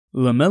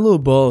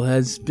LaMelo Ball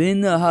has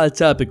been a hot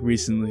topic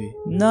recently,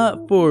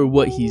 not for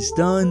what he's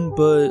done,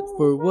 but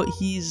for what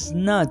he's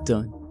not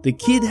done. The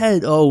kid had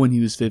it all when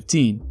he was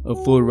 15, a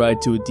full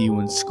ride to a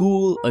D1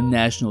 school, a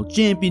national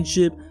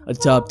championship, a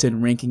top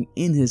 10 ranking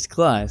in his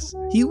class.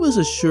 He was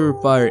a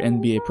surefire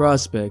NBA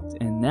prospect,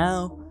 and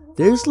now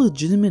there's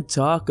legitimate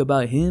talk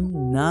about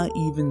him not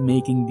even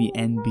making the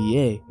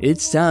NBA.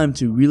 It's time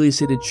to really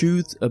say the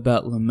truth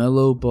about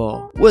LaMelo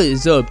Ball. What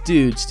is up,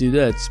 dudes,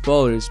 dudettes,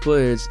 ballers,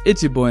 players?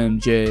 It's your boy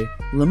MJ.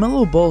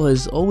 LaMelo Ball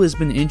has always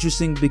been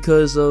interesting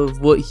because of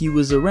what he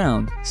was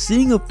around.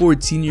 Seeing a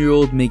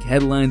 14-year-old make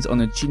headlines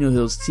on a Chino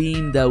Hills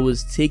team that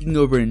was taking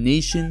over a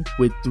nation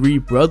with 3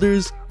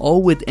 brothers,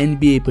 all with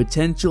NBA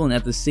potential, and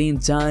at the same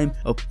time,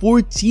 a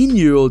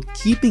 14-year-old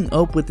keeping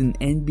up with an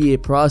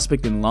NBA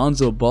prospect in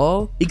Lonzo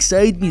Ball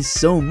excited me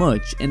so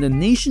much, and the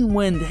nation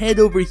went head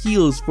over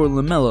heels for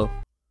LaMelo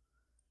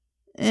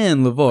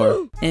and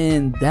LaVar.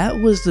 And that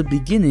was the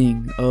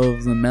beginning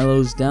of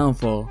LaMelo's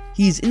downfall.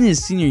 He's in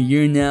his senior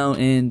year now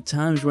and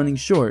time's running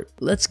short.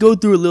 Let's go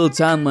through a little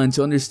timeline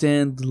to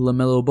understand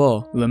LaMelo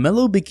Ball.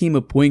 LaMelo became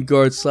a point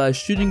guard /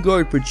 shooting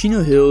guard for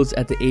Chino Hills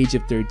at the age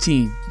of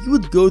 13. He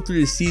would go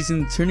through the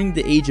season turning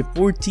the age of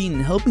 14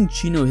 and helping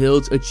Chino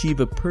Hills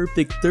achieve a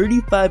perfect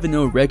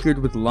 35-0 record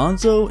with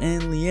Lonzo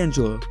and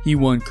LiAngelo. He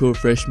won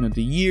Co-Freshman of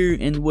the Year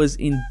and was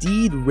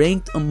indeed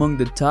ranked among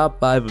the top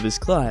 5 of his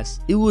class.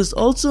 It was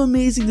also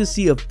amazing to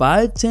see a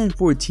 5'10"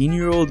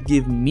 14-year-old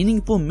give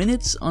meaningful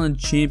minutes on a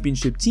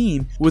championship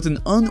team with an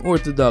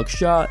unorthodox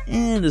shot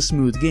and a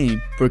smooth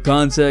game. For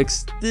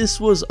context, this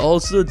was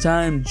also the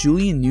time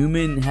Julian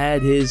Newman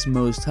had his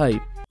most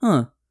hype.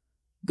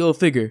 Go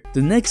figure.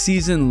 The next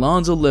season,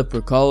 Lonzo left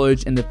for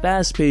college and the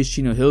fast-paced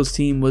Chino Hills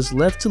team was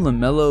left to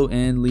LaMelo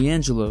and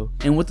LiAngelo.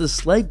 And with a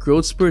slight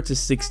growth spurt to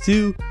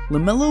 6'2",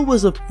 LaMelo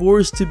was a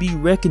force to be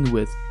reckoned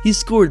with. He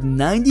scored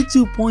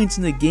 92 points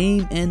in the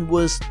game and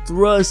was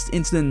thrust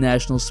into the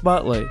national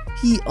spotlight.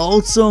 He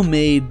also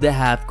made the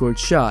half-court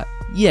shot.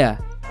 Yeah,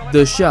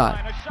 the shot.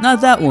 Not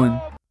that one,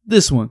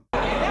 this one.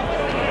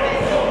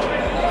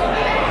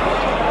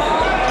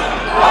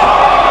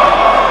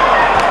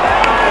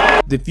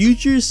 The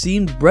future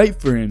seemed bright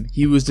for him.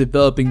 He was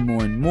developing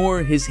more and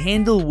more, his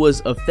handle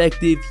was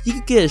effective, he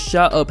could get a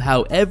shot up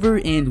however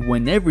and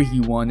whenever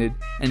he wanted,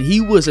 and he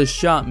was a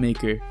shot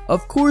maker.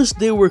 Of course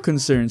there were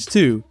concerns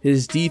too.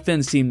 His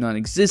defense seemed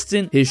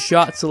non-existent, his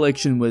shot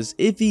selection was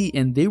iffy,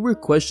 and there were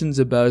questions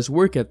about his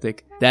work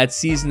ethic. That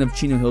season of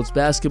Chino Hills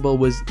basketball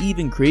was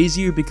even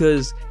crazier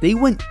because they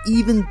went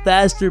even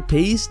faster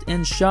paced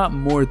and shot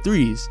more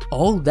threes.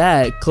 All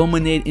that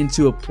culminated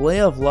into a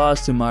playoff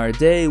loss to Mater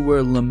Dei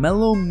where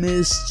LaMelo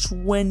missed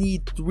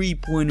 23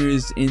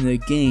 pointers in a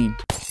game.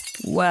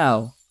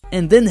 Wow.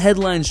 And then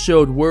headlines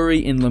showed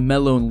worry in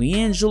LaMelo and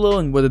LiAngelo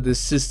and whether the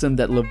system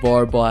that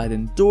LaVar Ball had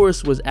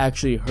endorsed was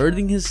actually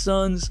hurting his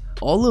sons.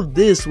 All of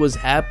this was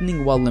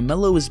happening while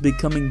LaMelo was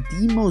becoming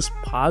the most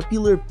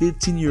popular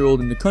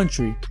 15-year-old in the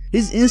country.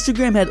 His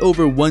Instagram had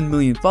over 1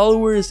 million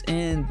followers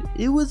and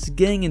it was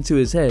getting into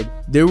his head.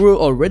 There were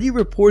already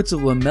reports of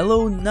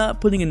LaMelo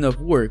not putting enough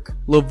work.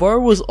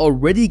 LaVar was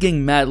already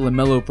getting mad at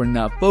LaMelo for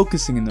not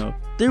focusing enough.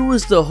 There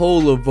was the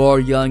whole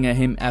LaVar yelling at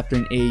him after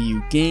an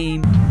AAU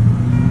game.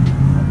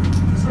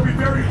 It's gonna be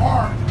very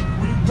hard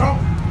when you don't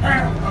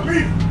have a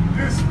lead.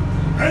 This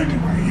baby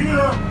right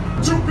here,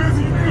 too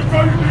busy, you need to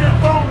throw your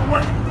damn phone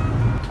away.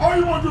 All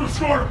you want to do is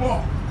score the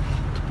ball.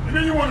 And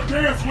then you want to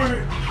dance with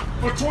it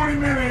for 20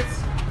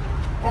 minutes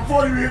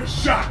before you hit a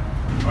shot.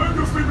 Let me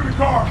go sleep in the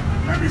car.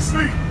 Let me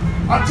sleep.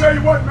 I'll tell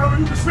you what, Melo,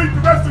 you can sleep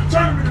the rest of the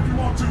tournament if you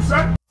want to,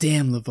 son.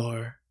 Damn,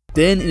 LaVar.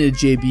 Then in a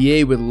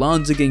JBA with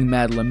Lonzo getting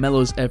mad at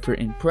LaMelo's effort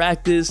in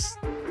practice.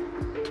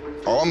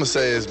 All I'm gonna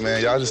say is,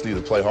 man, y'all just need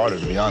to play harder,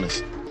 to be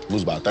honest.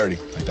 Lose by 30,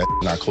 like that's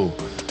not cool.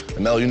 And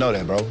Melo, you know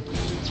that, bro.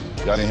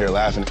 Y'all in here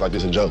laughing like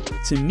this a joke.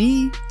 To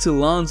me, to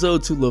Lonzo,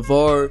 to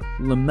LaVar,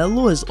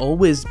 LaMelo has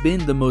always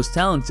been the most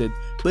talented,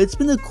 but it's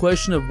been a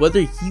question of whether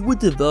he would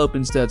develop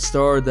into that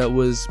star that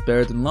was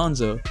better than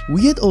Lonzo.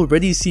 We had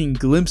already seen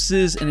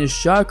glimpses and his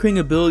shot creating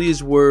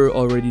abilities were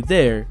already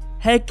there.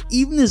 Heck,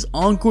 even his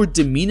on-court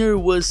demeanor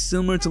was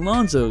similar to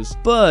Lonzo's,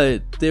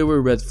 but there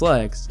were red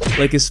flags,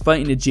 like his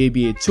fight in the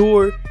JBA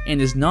tour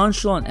and his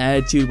nonchalant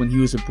attitude when he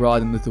was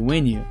abroad in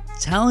Lithuania.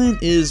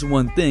 Talent is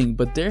one thing,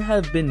 but there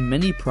have been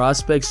many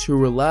prospects who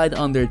relied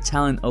on their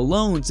talent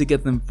alone to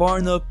get them far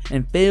enough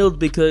and failed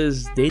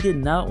because they did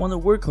not want to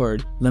work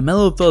hard.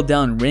 LaMelo fell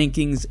down in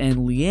rankings and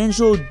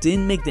LiAngelo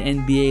didn't make the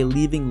NBA,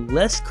 leaving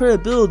less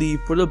credibility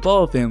for the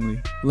Ball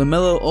family.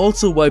 LaMelo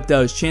also wiped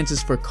out his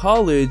chances for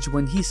college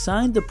when he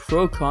signed a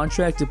pro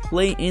contract to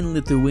play in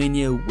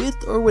Lithuania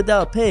with or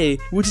without pay,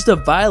 which is a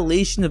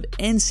violation of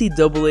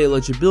NCAA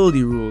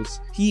eligibility rules.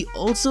 He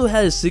also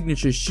had a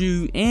signature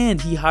shoe and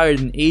he hired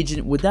an agent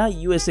agent without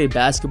USA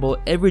Basketball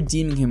ever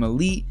deeming him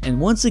elite, and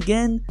once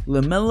again,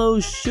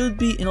 LaMelo should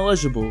be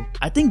ineligible.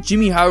 I think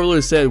Jimmy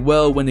Howler said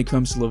well when it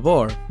comes to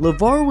LaVar.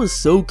 LaVar was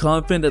so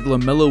confident that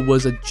LaMelo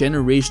was a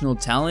generational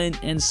talent,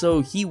 and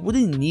so he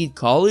wouldn't need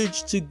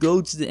college to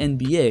go to the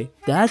NBA.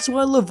 That's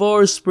why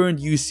LaVar spurned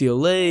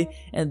UCLA,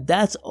 and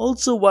that's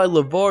also why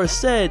LaVar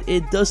said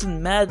it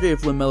doesn't matter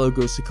if LaMelo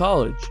goes to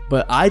college.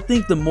 But I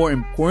think the more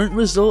important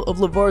result of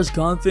LaVar's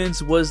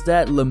confidence was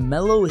that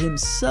LaMelo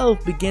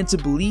himself began to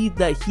believe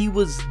that he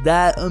was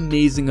that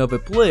amazing of a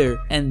player,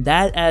 and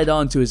that added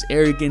on to his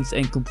arrogance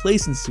and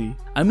complacency.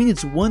 I mean,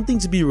 it's one thing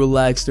to be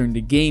relaxed during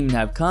the game and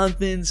have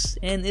confidence,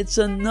 and it's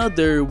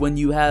another when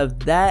you have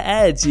that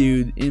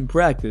attitude in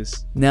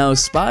practice. Now,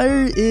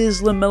 Spire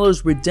is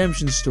LaMelo's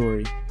redemption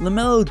story.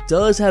 LaMelo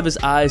does have his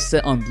eyes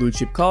set on blue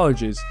chip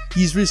colleges.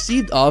 He's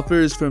received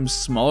offers from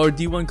smaller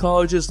D1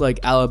 colleges like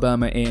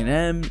Alabama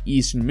A&M,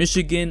 Eastern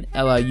Michigan,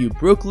 LIU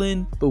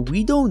Brooklyn, but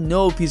we don't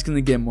know if he's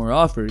gonna get more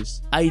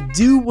offers. I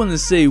do want to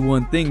say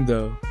one thing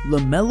though.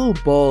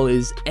 LaMelo Ball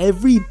is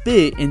every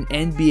bit an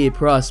NBA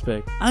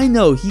prospect. I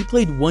know he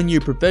played 1 year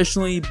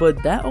professionally,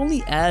 but that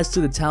only adds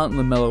to the talent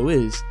LaMelo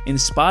is. In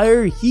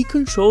Spire, he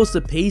controls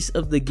the pace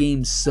of the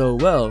game so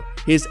well.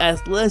 His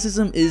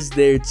athleticism is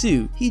there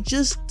too. He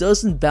just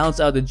doesn't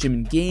bounce out of the gym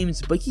in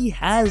games, but he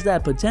has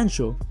that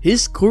potential.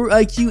 His court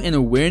IQ and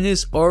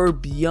awareness are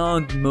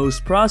beyond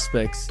most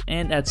prospects,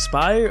 and at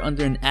Spire,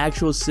 under an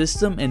actual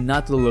system and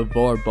not the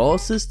LaVar Ball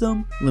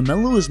system,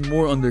 LaMelo is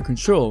more under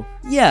control.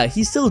 Yeah,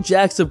 he still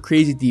jacks up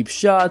crazy deep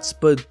shots,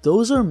 but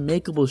those are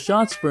makeable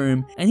shots for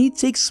him, and he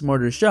takes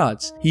smarter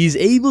shots. He's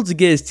able to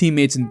get his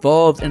teammates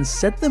involved and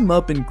set them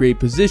up in great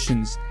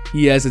positions.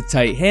 He has a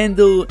tight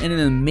handle and an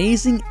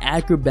amazing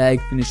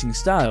acrobatic finishing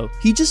style.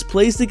 He just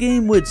plays the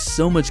game with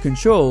so much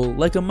control,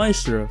 like a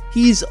maestro.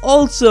 He's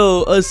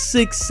also a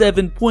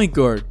 6'7" point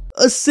guard.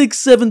 A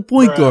 6'7"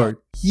 point guard.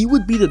 He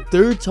would be the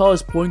 3rd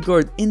tallest point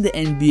guard in the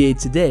NBA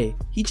today.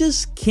 He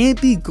just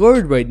can't be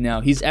guarded right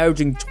now. He's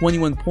averaging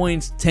 21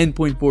 points,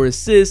 10.4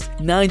 assists,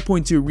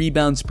 9.2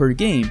 rebounds per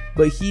game.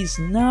 But he's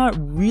not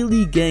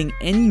really getting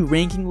any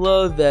ranking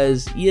love,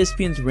 as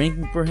ESPN's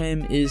ranking for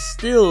him is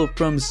still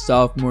from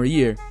sophomore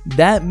year.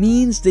 That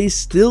means they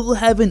still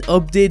haven't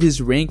updated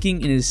his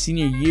ranking in his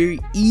senior year,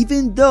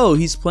 even though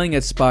he's playing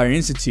at Spire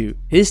Institute.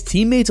 His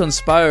teammates on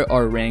Spire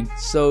are ranked,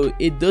 so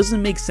it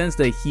doesn't make sense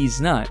that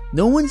he's not.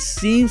 No one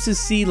seems to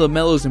see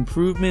LaMelo's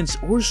improvements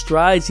or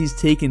strides he's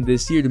taken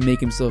this year to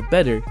make himself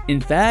better. In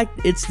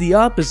fact, it's the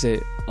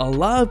opposite. A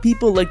lot of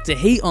people like to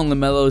hate on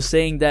LaMelo,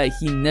 saying that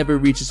he never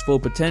reaches full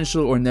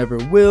potential or never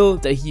will,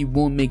 that he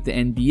won't make the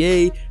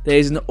NBA, that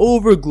he's an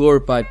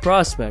over-glorified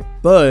prospect.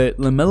 But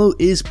LaMelo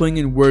is putting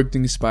in work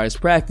during Spire's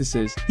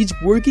practices. He's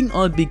working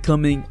on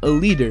becoming a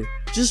leader.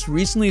 Just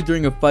recently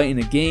during a fight in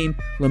a game,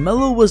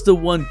 LaMelo was the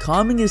one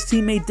calming his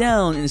teammate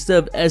down instead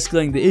of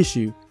escalating the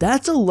issue.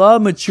 That's a lot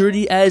of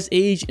maturity at his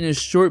age in a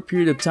short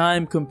period of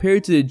time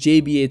compared to the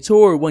JBA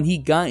tour when he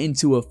got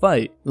into a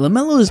fight.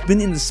 LaMelo has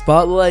been in the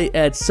spotlight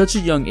at such a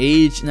young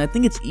age, and I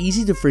think it's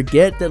easy to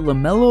forget that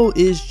LaMelo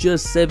is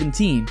just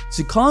 17.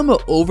 To call him an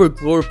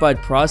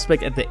over-glorified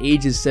prospect at the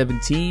age of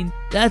 17,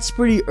 that's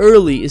pretty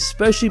early,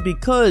 especially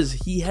because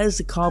he has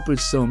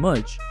accomplished so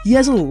much. He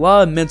has a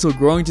lot of mental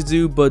growing to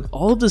do, but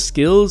all of the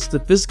skills, the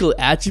physical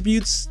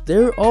attributes,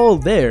 they're all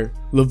there.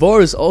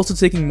 LaVar is also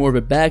taking more of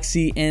a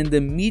backseat, and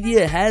the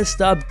media has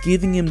stopped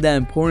giving him that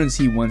importance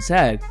he once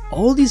had.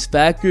 All these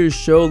factors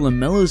show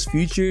LaMelo's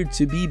future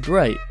to be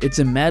bright. It's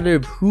a matter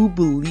of who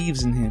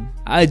believes in him.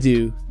 I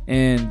do,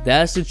 and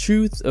that's the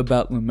truth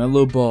about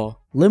LaMelo Ball.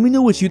 Let me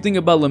know what you think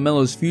about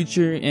LaMelo's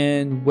future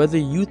and whether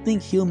you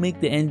think he'll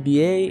make the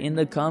NBA in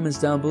the comments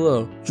down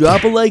below.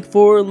 Drop a like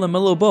for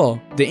LaMelo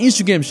Ball. The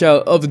Instagram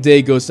shout of the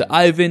day goes to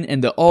Ivan,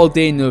 and the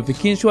all-day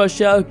notification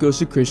shout goes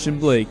to Christian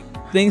Blake.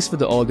 Thanks for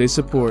the all-day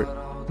support.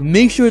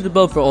 Make sure to hit the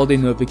bell for all-day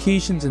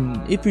notifications,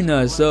 and if you're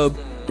not a sub,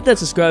 hit that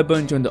subscribe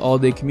button to join the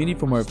all-day community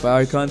for more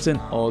fire content,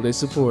 all-day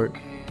support.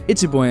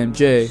 It's your boy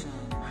MJ.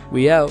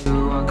 We out.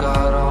 I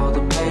got all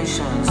the patience,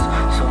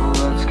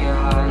 so let's get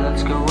high,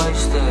 let's get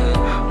wasted.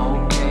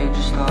 Okay,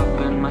 just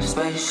hop in my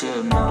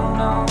spaceship,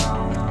 no.